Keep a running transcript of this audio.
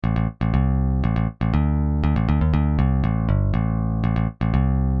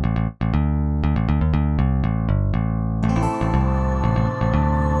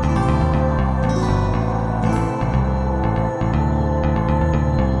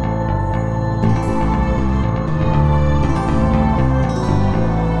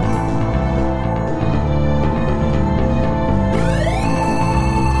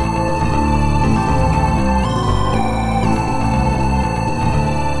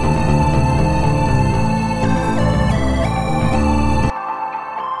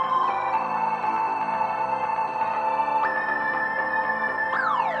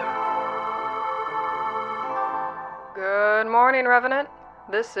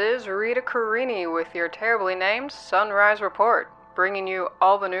This is Rita Carini with your terribly named Sunrise Report, bringing you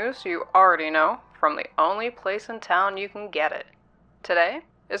all the news you already know from the only place in town you can get it. Today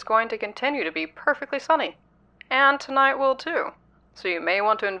is going to continue to be perfectly sunny, and tonight will too, so you may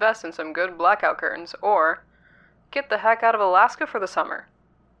want to invest in some good blackout curtains or get the heck out of Alaska for the summer.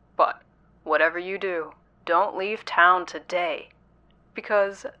 But whatever you do, don't leave town today.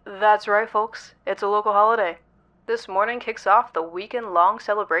 Because that's right, folks, it's a local holiday. This morning kicks off the weekend-long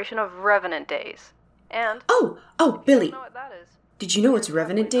celebration of Revenant Days. And... Oh, Billy. You know what that is. Did you know it's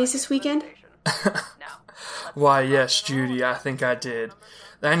Revenant Days this weekend? Why, yes, Judy, I think I did.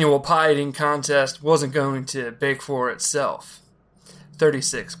 The annual pie eating contest wasn't going to bake for itself.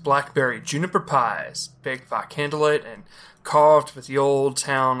 36 blackberry juniper pies, baked by candlelight and carved with the old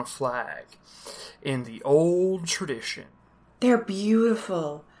town flag. In the old tradition. They're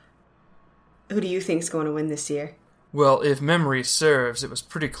beautiful. Who do you think's going to win this year? Well, if memory serves, it was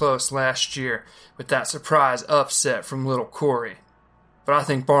pretty close last year with that surprise upset from little Corey. But I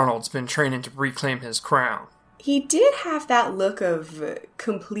think Barnold's been training to reclaim his crown. He did have that look of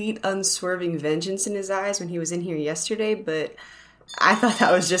complete unswerving vengeance in his eyes when he was in here yesterday, but I thought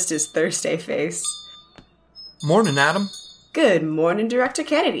that was just his Thursday face. Morning, Adam. Good morning, Director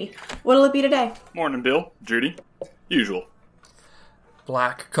Kennedy. What'll it be today? Morning, Bill. Judy. Usual.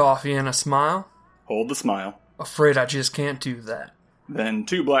 Black coffee and a smile? Hold the smile. Afraid I just can't do that. Then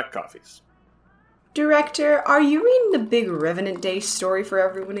 2 black coffees. Director, are you reading the big Revenant Day story for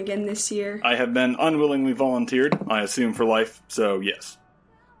everyone again this year? I have been unwillingly volunteered, I assume for life, so yes.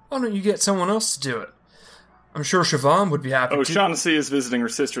 Why don't you get someone else to do it? I'm sure Siobhan would be happy to. O'Shaughnessy is visiting her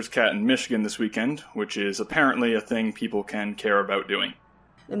sister's cat in Michigan this weekend, which is apparently a thing people can care about doing.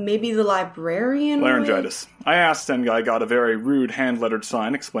 Maybe the librarian Laryngitis. I asked and I got a very rude hand-lettered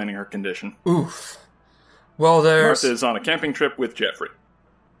sign explaining her condition. Oof. Well, there's... Martha's on a camping trip with Jeffrey.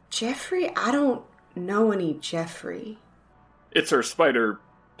 Jeffrey? I don't know any Jeffrey. It's her spider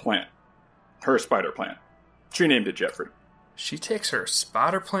plant. Her spider plant. She named it Jeffrey. She takes her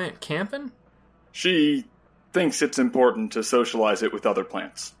spider plant camping? She thinks it's important to socialize it with other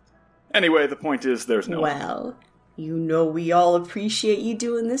plants. Anyway, the point is there's no... Well, you know we all appreciate you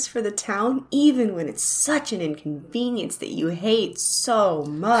doing this for the town, even when it's such an inconvenience that you hate so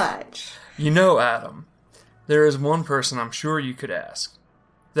much. You know, Adam, there is one person I'm sure you could ask.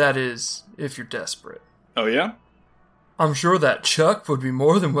 That is, if you're desperate. Oh, yeah? I'm sure that Chuck would be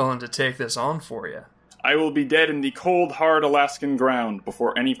more than willing to take this on for you. I will be dead in the cold, hard Alaskan ground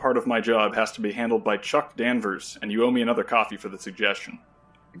before any part of my job has to be handled by Chuck Danvers, and you owe me another coffee for the suggestion.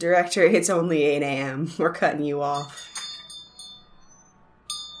 Director, it's only 8 a.m. We're cutting you off.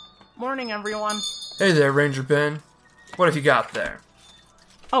 Morning, everyone. Hey there, Ranger Ben. What have you got there?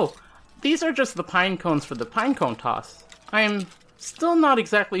 Oh, these are just the pine cones for the pine cone toss. I'm still not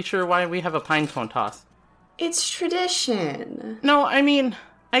exactly sure why we have a pine cone toss. It's tradition. No, I mean,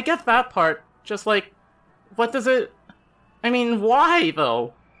 I get that part. Just like, what does it... I mean, why,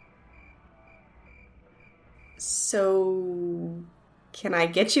 though? So... can I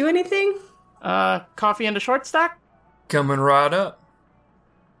get you anything? Coffee and a short stack? Coming right up.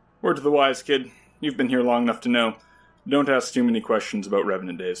 Word to the wise, kid. You've been here long enough to know. Don't ask too many questions about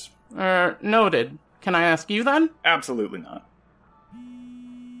Revenant Days. Noted. Can I ask you then? Absolutely not.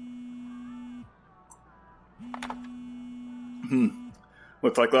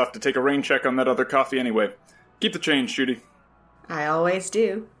 Looks like we'll have to take a rain check on that other coffee anyway. Keep the change, Judy. I always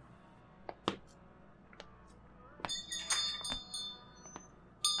do.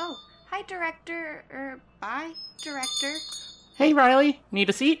 Oh, hi, Director. Bye, Director. Hey, Riley. Need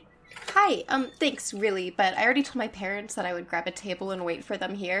a seat? Hi, thanks, really, but I already told my parents that I would grab a table and wait for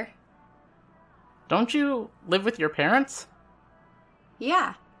them here. Don't you live with your parents?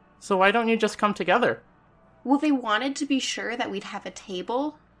 Yeah. So why don't you just come together? Well, they wanted to be sure that we'd have a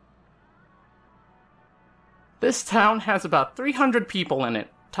table. This town has about 300 people in it,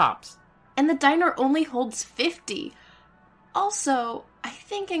 tops. And the diner only holds 50. Also, I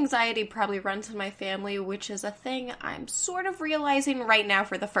think anxiety probably runs in my family, which is a thing I'm sort of realizing right now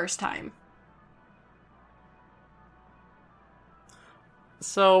for the first time.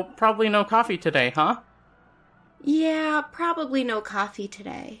 So, probably no coffee today, huh? Yeah, probably no coffee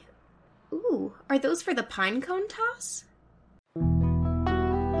today. Ooh, are those for the pine cone toss?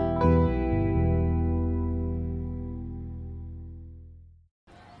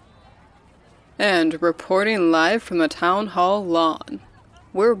 And reporting live from the Town Hall lawn,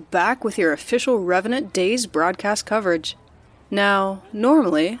 we're back with your official Revenant Days broadcast coverage. Now,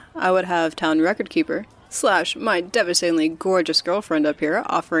 normally, I would have town record keeper, / my devastatingly gorgeous girlfriend up here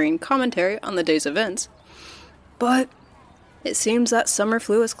offering commentary on the day's events. But It seems that summer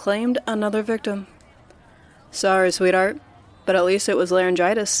flu has claimed another victim. Sorry, sweetheart, but at least it was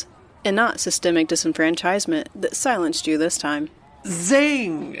laryngitis, and not systemic disenfranchisement that silenced you this time.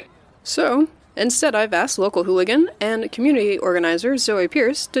 Zing! So, instead I've asked local hooligan and community organizer Zoe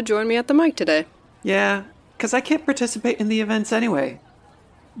Pierce to join me at the mic today. Yeah, 'cause I can't participate in the events anyway.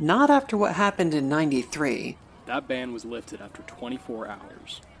 Not after what happened in 93. That ban was lifted after 24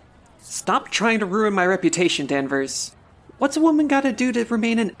 hours. Stop trying to ruin my reputation, Danvers. What's a woman gotta do to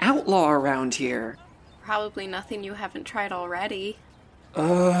remain an outlaw around here? Probably nothing you haven't tried already.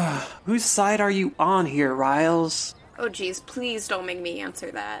 Whose side are you on here, Riles? Oh geez, please don't make me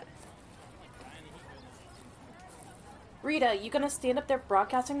answer that. Rita, you gonna stand up there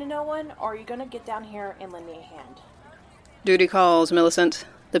broadcasting to no one, or are you gonna get down here and lend me a hand? Duty calls, Millicent.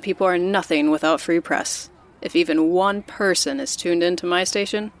 The people are nothing without free press. If even one person is tuned into my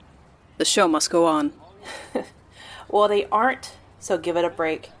station, the show must go on. Well, they aren't, so give it a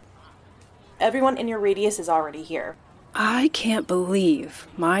break. Everyone in your radius is already here. I can't believe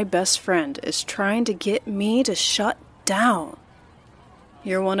my best friend is trying to get me to shut down.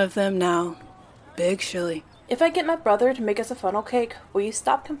 You're one of them now, Big Shilly. If I get my brother to make us a funnel cake, will you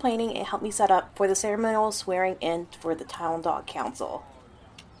stop complaining and help me set up for the ceremonial swearing in for the Town Dog Council?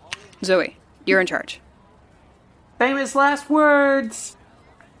 Zoe, you're in charge. Famous last words!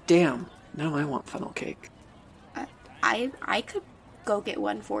 Damn, now I want funnel cake. I could go get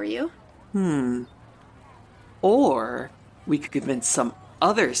one for you. Or we could convince some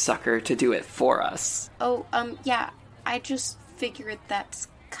other sucker to do it for us. Oh, yeah, I just figured that's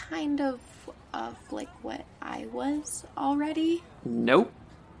kind of like what I was already. Nope.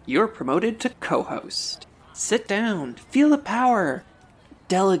 You're promoted to co-host. Sit down, feel the power,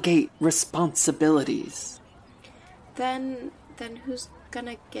 delegate responsibilities. Then who's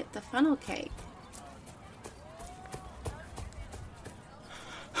gonna get the funnel cake?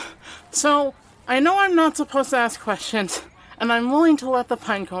 So, I know I'm not supposed to ask questions, and I'm willing to let the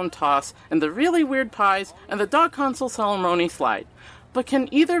pinecone toss, and the really weird pies, and the dog console ceremony slide. But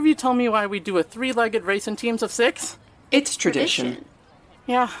can either of you tell me why we do a 3-legged race in teams of 6? It's tradition.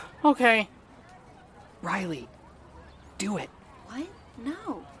 Yeah, okay. Riley, do it. What?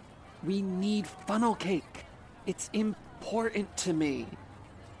 No. We need funnel cake. It's important to me.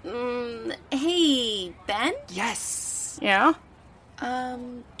 Hey, Ben? Yes! Yeah?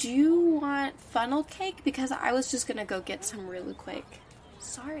 Do you want funnel cake? Because I was just gonna go get some really quick.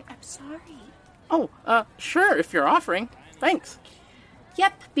 I'm sorry. Oh, sure, if you're offering. Thanks.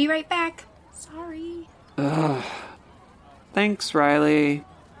 Yep, be right back. Sorry. Thanks, Riley.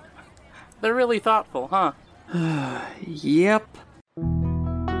 They're really thoughtful, huh? Yep.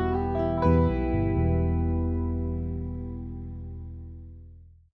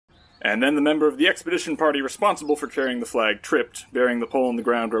 And then the member of the expedition party responsible for carrying the flag tripped, burying the pole in the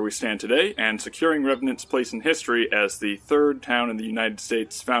ground where we stand today, and securing Revenant's place in history as the third town in the United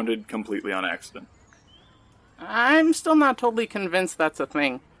States founded completely on accident. I'm still not totally convinced that's a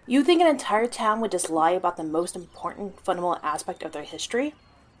thing. You think an entire town would just lie about the most important fundamental aspect of their history?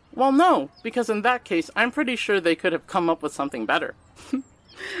 Well, no, because in that case, I'm pretty sure they could have come up with something better.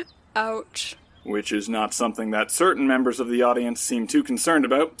 Ouch. Which is not something that certain members of the audience seem too concerned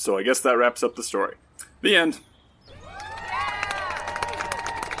about, so I guess that wraps up the story. The end.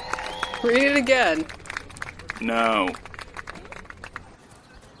 Read it again. No.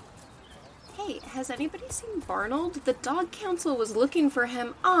 Hey, has anybody seen Barnold? The dog council was looking for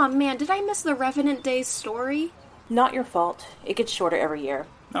him. Aw, man, did I miss the Revenant Days story? Not your fault. It gets shorter every year.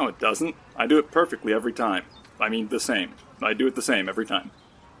 No, it doesn't. I do it perfectly every time. I mean, the same. I do it the same every time.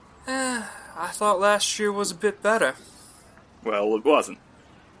 I thought last year was a bit better. Well, it wasn't.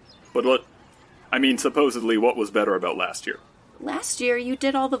 But supposedly what was better about last year? Last year, you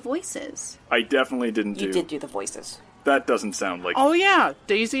did all the voices. I definitely didn't do... You did do the voices. That doesn't sound like... Oh yeah,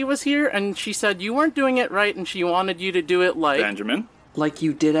 Daisy was here, and she said you weren't doing it right, and she wanted you to do it like... Benjamin? Like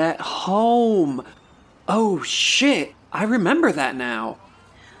you did at home. Oh shit, I remember that now.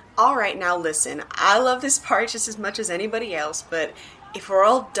 Alright, now listen, I love this part just as much as anybody else, but if we're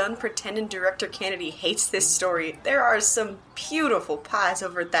all done pretending Director Kennedy hates this story, there are some beautiful pies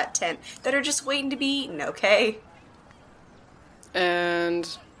over at that tent that are just waiting to be eaten, okay?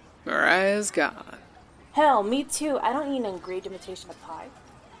 And Mariah's gone. Hell, me too. I don't need an engraved imitation of pie.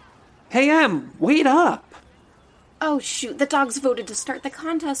 Hey, Em, wait up! Oh shoot, the dogs voted to start the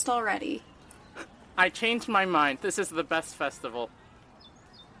contest already. I changed my mind. This is the best festival.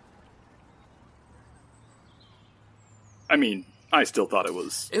 I mean, I still thought it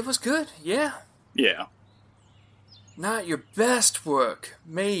was... It was good, yeah. Yeah. Not your best work,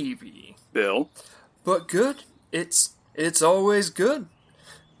 maybe. Bill? But good. It's It's always good.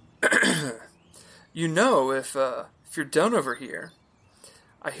 You know, if you're done over here,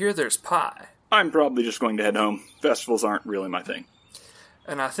 I hear there's pie. I'm probably just going to head home. Festivals aren't really my thing.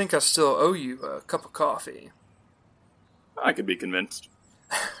 And I think I still owe you a cup of coffee. I could be convinced.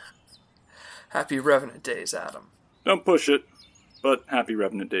 Happy Revenant Days, Adam. Don't push it, but happy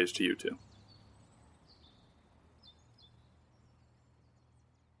Revenant Days to you too.